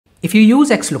If you use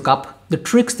XLOOKUP, the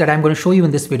tricks that I'm going to show you in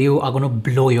this video are going to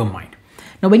blow your mind.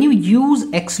 Now, when you use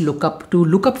XLOOKUP to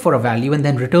look up for a value and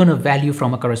then return a value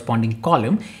from a corresponding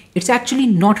column, it's actually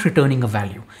not returning a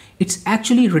value. It's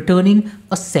actually returning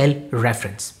a cell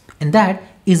reference. And that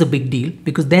is a big deal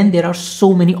because then there are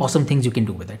so many awesome things you can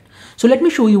do with it. So let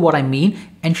me show you what I mean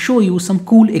and show you some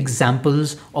cool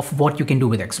examples of what you can do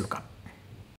with XLOOKUP.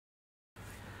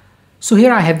 So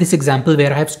here I have this example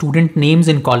where I have student names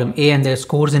in column A and their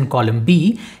scores in column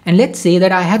B. And let's say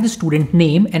that I have the student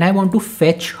name and I want to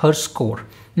fetch her score.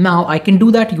 Now I can do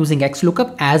that using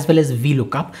XLOOKUP as well as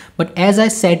VLOOKUP. But as I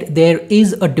said, there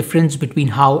is a difference between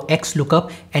how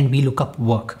XLOOKUP and VLOOKUP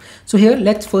work. So here,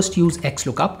 let's first use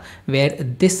XLOOKUP, where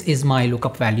this is my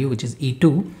lookup value, which is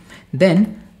E2.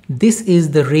 Then this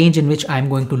is the range in which I'm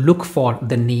going to look for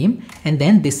the name. And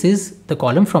then this is the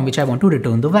column from which I want to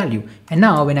return the value. And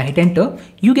now when I hit enter,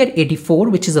 you get 84,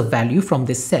 which is a value from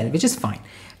this cell, which is fine.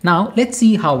 Now let's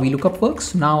see how VLOOKUP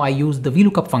works. Now I use the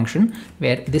VLOOKUP function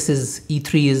where this is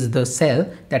E3 is the cell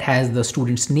that has the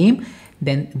student's name.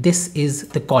 Then this is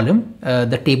the column,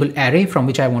 the table array from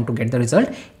which I want to get the result.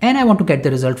 And I want to get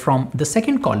the result from the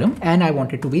second column and I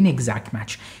want it to be an exact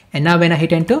match. And now when I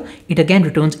hit enter, it again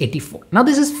returns 84. Now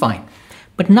this is fine.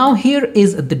 But now here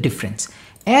is the difference.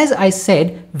 As I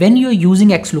said, when you're using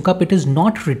XLOOKUP, it is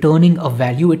not returning a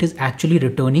value. It is actually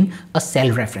returning a cell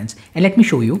reference. And let me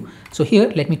show you. So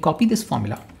here, let me copy this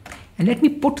formula and let me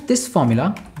put this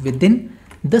formula within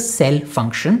the cell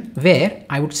function where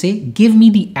I would say, give me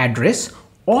the address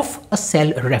of a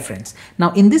cell reference.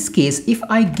 Now, in this case, if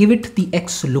I give it the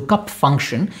XLOOKUP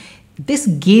function, this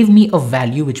gave me a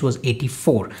value which was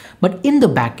 84. But in the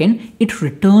backend, it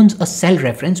returns a cell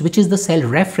reference, which is the cell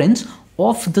reference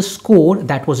of the score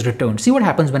that was returned. See what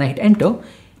happens when I hit enter?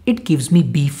 It gives me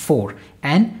B4,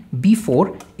 and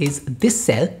B4 is this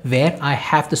cell where I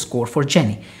have the score for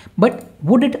Jenny. But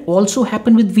would it also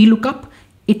happen with VLOOKUP?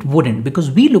 It wouldn't, because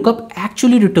VLOOKUP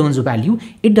actually returns a value.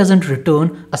 It doesn't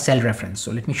return a cell reference.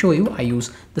 So let me show you. I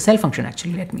use the cell function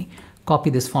actually. Let me copy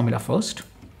this formula first.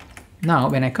 Now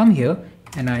when I come here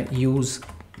and I use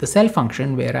the cell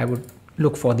function where I would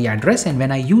look for the address, and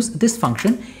when I use this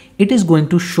function, it is going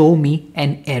to show me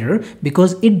an error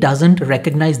because it doesn't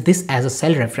recognize this as a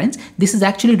cell reference. This is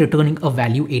actually returning a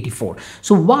value 84.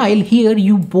 So while here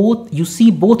you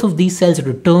see both of these cells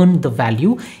return the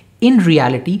value, in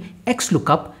reality,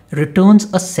 XLOOKUP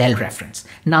returns a cell reference.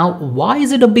 Now, why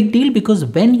is it a big deal? Because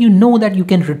when you know that you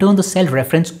can return the cell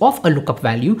reference of a lookup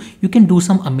value, you can do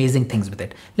some amazing things with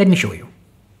it. Let me show you.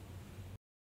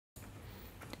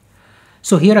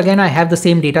 So here again, I have the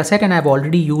same data set and I've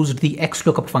already used the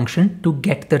XLOOKUP function to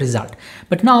get the result.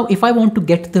 But now if I want to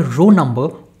get the row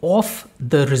number of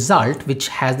the result, which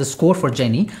has the score for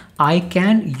Jenny, I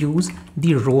can use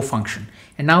the row function.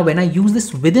 And now when I use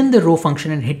this within the row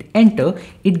function and hit enter,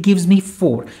 it gives me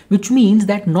 4, which means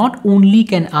that not only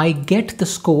can I get the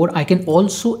score, I can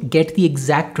also get the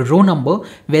exact row number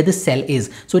where the cell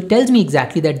is. So it tells me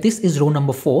exactly that this is row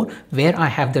number 4 where I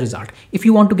have the result. If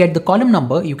you want to get the column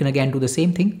number, you can again do the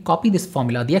same thing. Copy this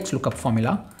formula, the XLOOKUP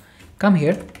formula, come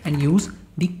here and use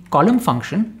the column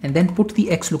function and then put the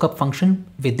XLOOKUP function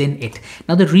within it.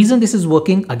 Now the reason this is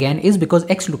working again is because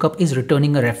XLOOKUP is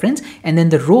returning a reference and then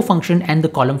the row function and the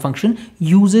column function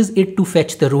uses it to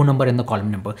fetch the row number and the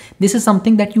column number. This is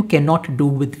something that you cannot do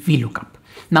with VLOOKUP.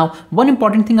 Now, one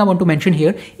important thing I want to mention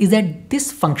here is that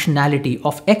this functionality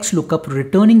of XLOOKUP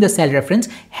returning the cell reference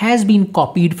has been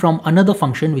copied from another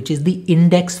function, which is the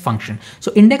index function.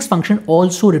 So index function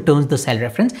also returns the cell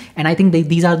reference, and I think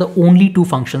these are the only two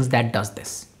functions that does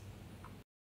this.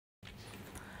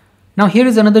 Now here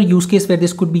is another use case where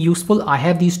this could be useful. I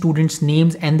have these students'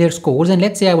 names and their scores, and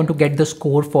let's say I want to get the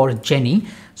score for Jenny.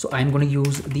 So I'm going to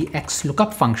use the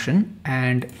XLOOKUP function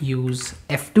and use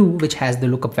F2, which has the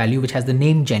lookup value, which has the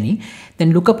name Jenny.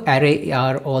 Then lookup array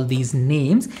are all these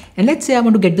names. And let's say I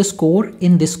want to get the score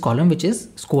in this column, which is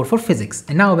score for physics.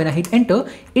 And now when I hit enter,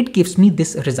 it gives me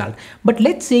this result. But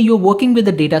let's say you're working with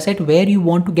a data set where you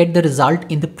want to get the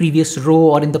result in the previous row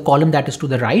or in the column that is to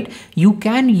the right. You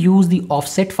can use the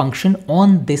offset function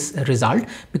on this result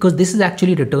because this is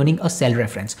actually returning a cell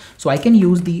reference. So I can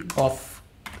use the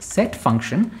offset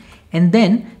function and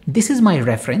then this is my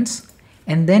reference.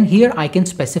 And then here I can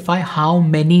specify how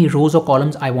many rows or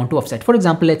columns I want to offset. For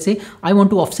example, let's say I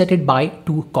want to offset it by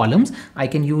 2 columns. I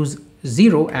can use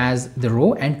 0 as the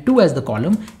row and 2 as the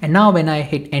column. And now when I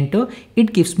hit enter,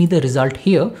 it gives me the result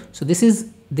here. So this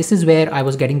is this is where I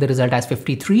was getting the result as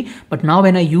 53. But now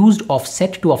when I used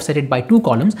offset to offset it by 2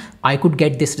 columns, I could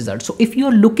get this result. So if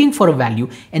you're looking for a value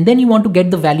and then you want to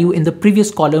get the value in the previous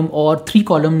column or 3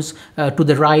 columns to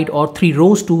the right or 3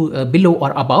 rows to below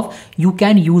or above, you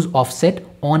can use offset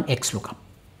on XLOOKUP.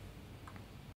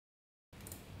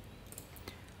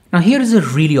 Now here is a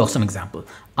really awesome example.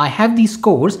 I have these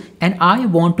scores and I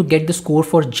want to get the score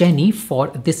for Jenny for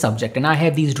this subject, and I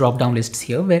have these drop down lists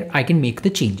here where I can make the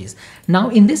changes. Now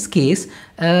in this case,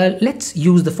 let's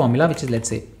use the formula, which is, let's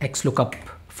say, XLOOKUP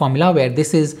formula, where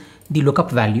this is the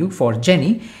lookup value for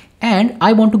Jenny, and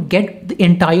I want to get the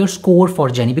entire score for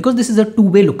Jenny. Because this is a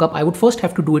two-way lookup, I would first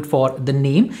have to do it for the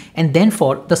name and then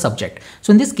for the subject.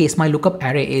 So in this case, my lookup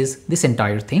array is this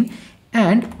entire thing,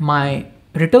 and my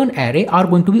return array are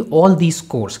going to be all these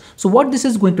scores. So what this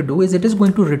is going to do is it is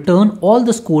going to return all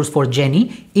the scores for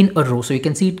Jenny in a row. So you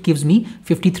can see it gives me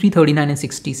 53, 39 and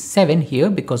 67 here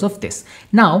because of this.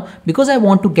 Now, because I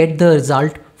want to get the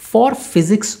result for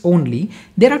physics only,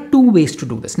 there are 2 ways to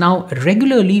do this. Now,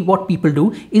 regularly what people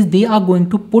do is they are going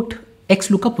to put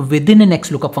XLOOKUP within an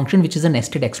XLOOKUP function, which is a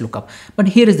nested XLOOKUP. But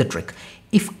here is the trick.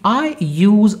 If I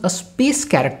use a space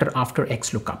character after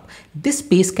XLOOKUP, this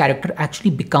space character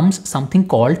actually becomes something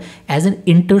called as an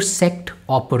intersect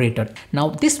operator. Now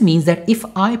this means that if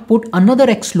I put another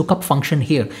XLOOKUP function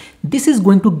here, this is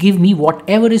going to give me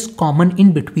whatever is common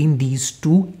in between these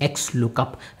 2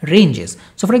 XLOOKUP ranges.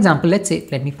 So for example, let's say,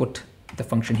 let me put the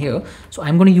function here. So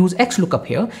I'm going to use XLOOKUP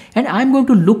here, and I'm going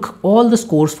to look all the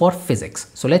scores for physics.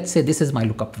 So let's say this is my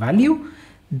lookup value,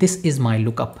 this is my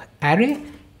lookup array,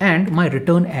 and my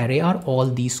return array are all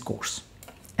these scores.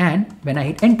 And when I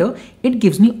hit enter, it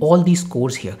gives me all these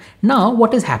scores here. Now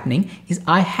what is happening is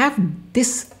I have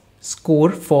this score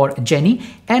for Jenny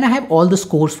and I have all the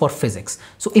scores for physics.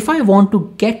 So if I want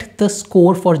to get the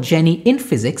score for Jenny in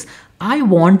physics, I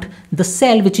want the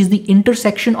cell which is the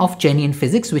intersection of Jenny in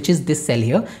physics, which is this cell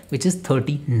here, which is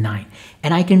 39.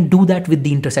 And I can do that with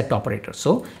the intersect operator.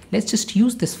 So let's just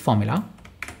use this formula.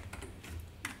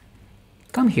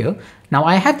 Come here. Now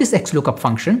I have this XLOOKUP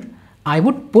function. I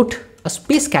would put a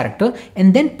space character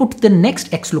and then put the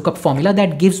next XLOOKUP formula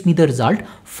that gives me the result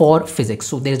for physics.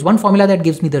 So there's one formula that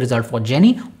gives me the result for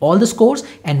Jenny, all the scores,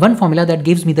 and one formula that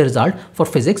gives me the result for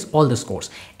physics, all the scores.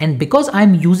 And because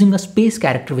I'm using a space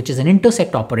character, which is an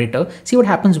intersect operator, see what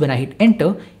happens when I hit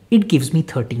enter, it gives me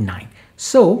 39.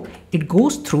 So it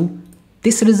goes through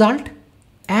this result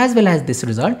as well as this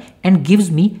result and gives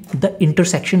me the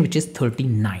intersection, which is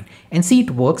 39. And see,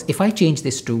 it works. If I change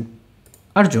this to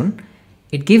Arjun,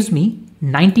 it gives me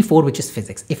 94, which is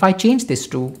physics. If I change this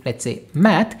to, let's say,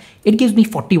 math, it gives me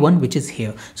 41, which is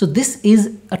here. So this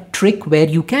is a trick where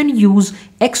you can use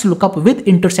XLOOKUP with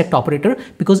intersect operator,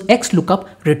 because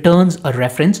XLOOKUP returns a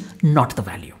reference, not the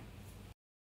value.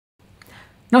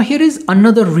 Now here is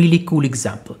another really cool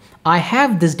example. I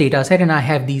have this data set and I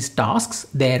have these tasks,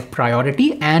 their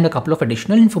priority, and a couple of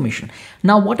additional information.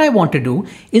 Now what I want to do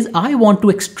is I want to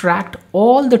extract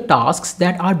all the tasks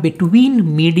that are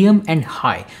between medium and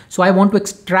high. So I want to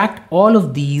extract all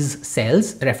of these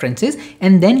cells, references,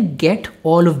 and then get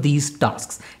all of these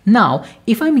tasks. Now,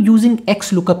 if I'm using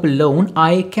XLOOKUP alone,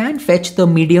 I can fetch the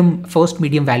first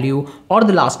medium value or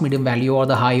the last medium value or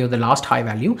the high or the last high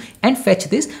value and fetch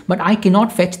this, but I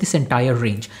cannot fetch this entire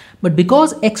range. But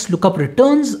because XLOOKUP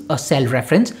returns a cell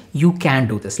reference, you can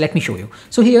do this. Let me show you.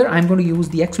 So here I'm going to use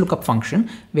the XLOOKUP function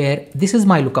where this is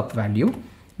my lookup value.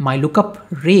 My lookup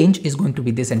range is going to be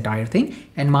this entire thing,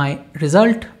 and my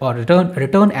result or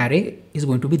return array is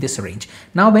going to be this range.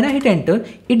 Now when I hit enter,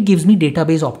 it gives me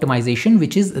database optimization,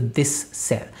 which is this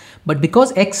cell. But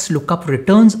because XLOOKUP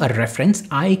returns a reference,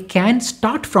 I can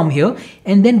start from here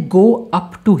and then go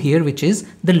up to here, which is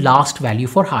the last value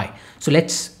for high. So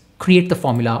let's create the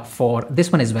formula for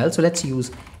this one as well. So let's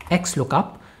use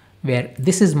XLOOKUP, where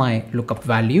this is my lookup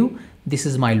value, this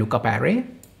is my lookup array,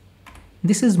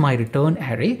 this is my return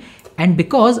array, and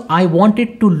because I want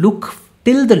it to look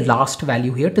till the last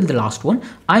value here, till the last one,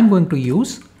 I'm going to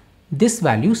use this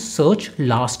value search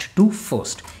last to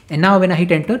first. And now when I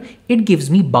hit enter, it gives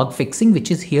me bug fixing,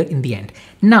 which is here in the end.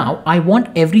 Now I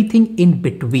want everything in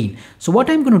between. So what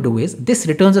I'm going to do is this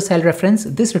returns a cell reference,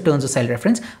 this returns a cell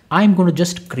reference. I'm going to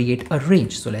just create a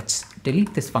range. So let's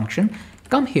delete this function,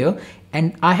 come here,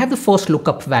 and I have the first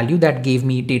lookup value that gave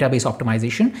me database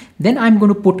optimization. Then I'm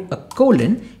going to put a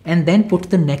colon and then put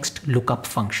the next lookup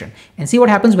function. And see what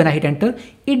happens when I hit enter.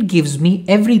 It gives me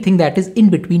everything that is in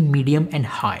between medium and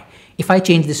high. If I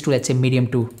change this to, let's say, medium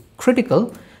to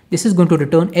critical, this is going to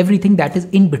return everything that is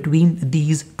in between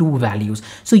these two values.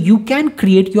 So you can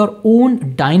create your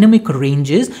own dynamic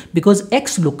ranges because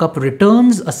XLOOKUP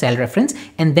returns a cell reference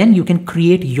and then you can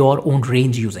create your own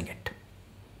range using it.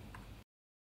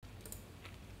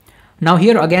 Now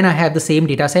here again, I have the same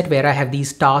data set where I have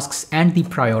these tasks and the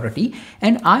priority,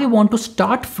 and I want to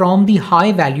start from the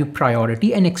high value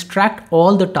priority and extract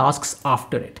all the tasks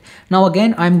after it. Now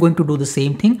again, I'm going to do the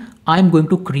same thing. I'm going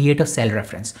to create a cell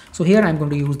reference. So here I'm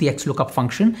going to use the XLOOKUP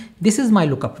function. This is my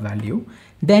lookup value.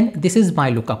 Then this is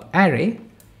my lookup array.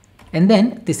 And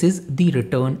then this is the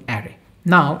return array.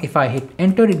 Now, if I hit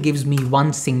enter, it gives me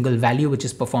one single value, which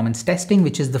is performance testing,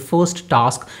 which is the first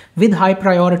task with high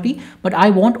priority, but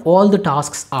I want all the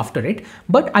tasks after it,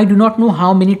 but I do not know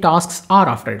how many tasks are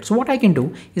after it. So what I can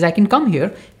do is I can come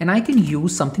here and I can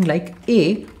use something like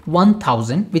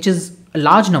A1000, which is a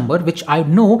large number, which I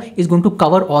know is going to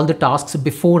cover all the tasks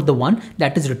before the one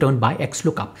that is returned by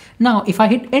XLOOKUP. Now, if I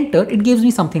hit enter, it gives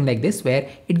me something like this, where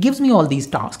it gives me all these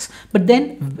tasks, but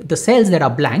then the cells that are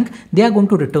blank, they are going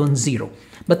to return 0.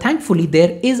 But thankfully,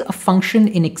 there is a function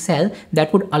in Excel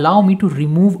that would allow me to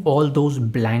remove all those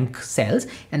blank cells,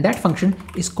 and that function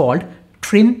is called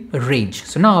trim range.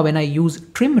 So now when I use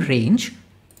trim range,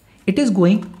 it is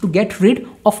going to get rid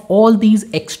of all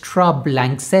these extra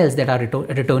blank cells that are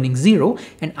returning 0,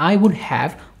 and I would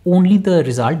have only the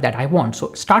result that I want.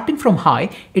 So starting from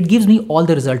high, it gives me all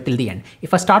the result till the end.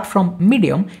 If I start from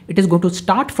medium, it is going to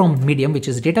start from medium, which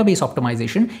is database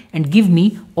optimization, and give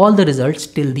me all the results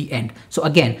till the end. So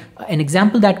again, an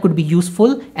example that could be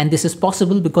useful, and this is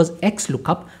possible because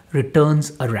XLOOKUP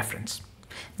returns a reference.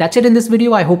 That's it in this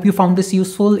video. I hope you found this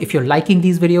useful. If you're liking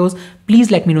these videos, please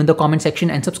let me know in the comment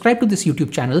section and subscribe to this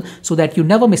YouTube channel so that you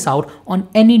never miss out on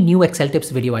any new Excel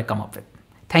tips video I come up with.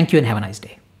 Thank you and have a nice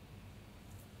day.